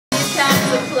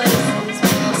kinds of places.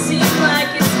 It seems like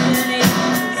it's been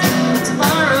ages.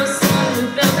 Tomorrow, some new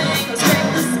building will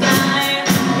scrape the sky.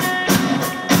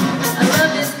 I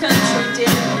love this country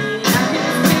dearly. I can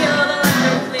feel the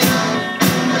weather clearly,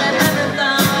 but I never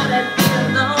thought I'd be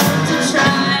alone to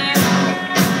try.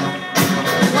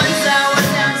 Once I was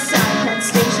outside Penn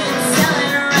Station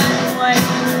selling red and white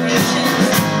carnations.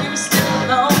 We were still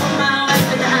alone, my wife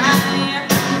and I.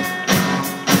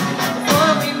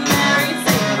 Before we married,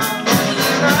 saved my money,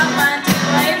 brought my dear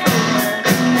life over.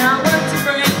 Now I work to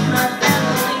bring my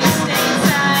family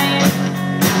stateside.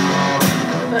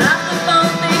 But off the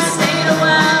boat they stayed a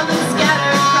while and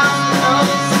scattered across the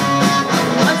coast.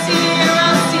 Once a year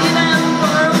I'll see them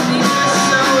for a week or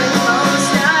so at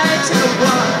most. I took a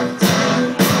walk.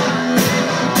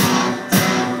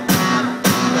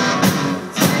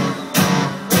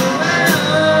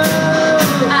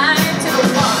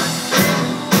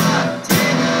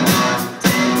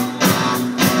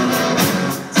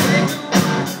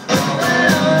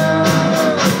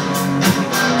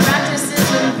 Practice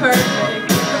isn't perfect,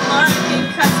 the market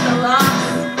cuts the loss.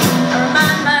 I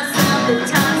remind myself that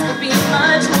times could be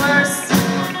much worse.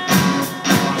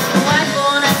 My wife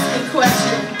won't ask me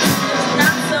questions, there's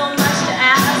not so much to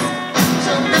ask.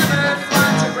 She'll never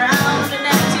flaunt around an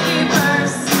empty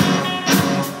purse.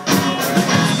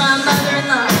 My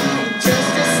mother-in-law came just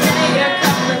to stay a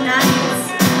couple of nights.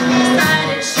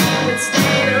 Decided she would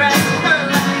stay the rest of her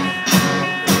life.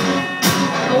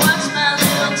 I watched my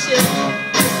little children,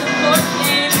 the support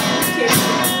came in the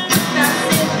kitchen. I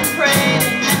sit and pray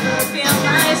and never feel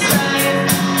my strife.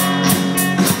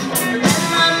 But then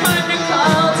my partner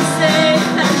called to say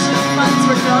pension funds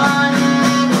were gone.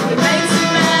 He made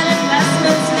some bad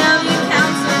investments, now the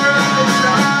accounts are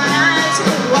overdrawn. I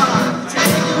took a walk,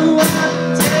 take a walk,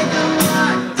 take a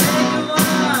walk, take a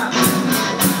walk.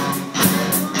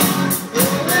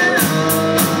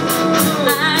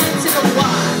 I took a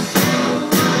walk.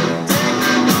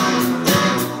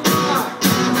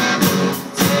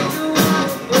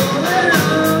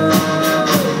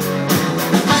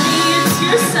 Honey, it's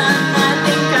your son, I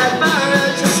think I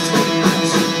borrowed just too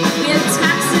much. We had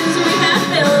taxes, we had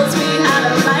bills, we had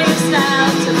a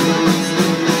lifestyle to lose.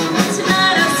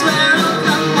 Tonight I swear I'll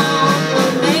come home,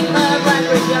 we'll make love like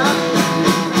we're young.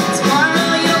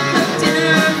 Tomorrow you'll cook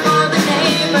dinner for the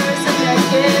neighbors and their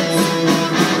kids.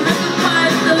 Rip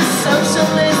apart those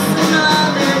socialists and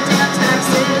all their damn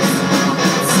taxes.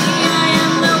 See, I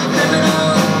am no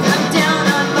criminal, I'm down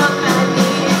on both my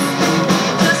knees.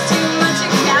 Just too much a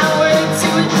coward to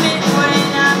admit when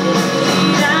I'm in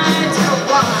need. I took a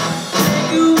walk,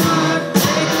 take a walk,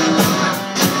 take a walk,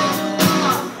 take a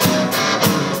walk,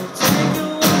 take a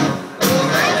walk.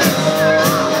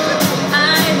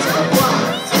 I took a walk,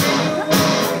 take a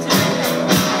walk, take a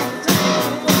walk,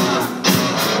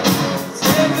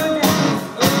 take a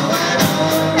walk.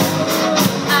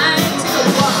 I took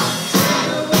a walk, take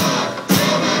a walk,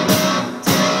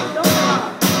 take a walk,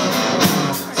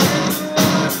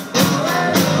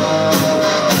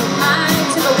 I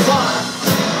took a walk.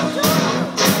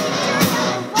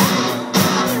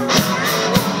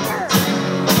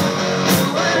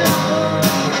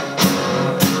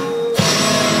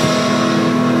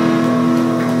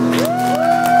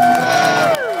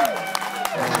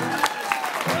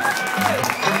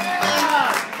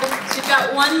 So we've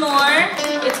got one more.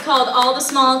 It's called All the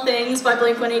Small Things by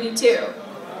Blink-182.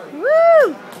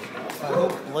 I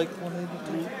hope like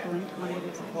 182.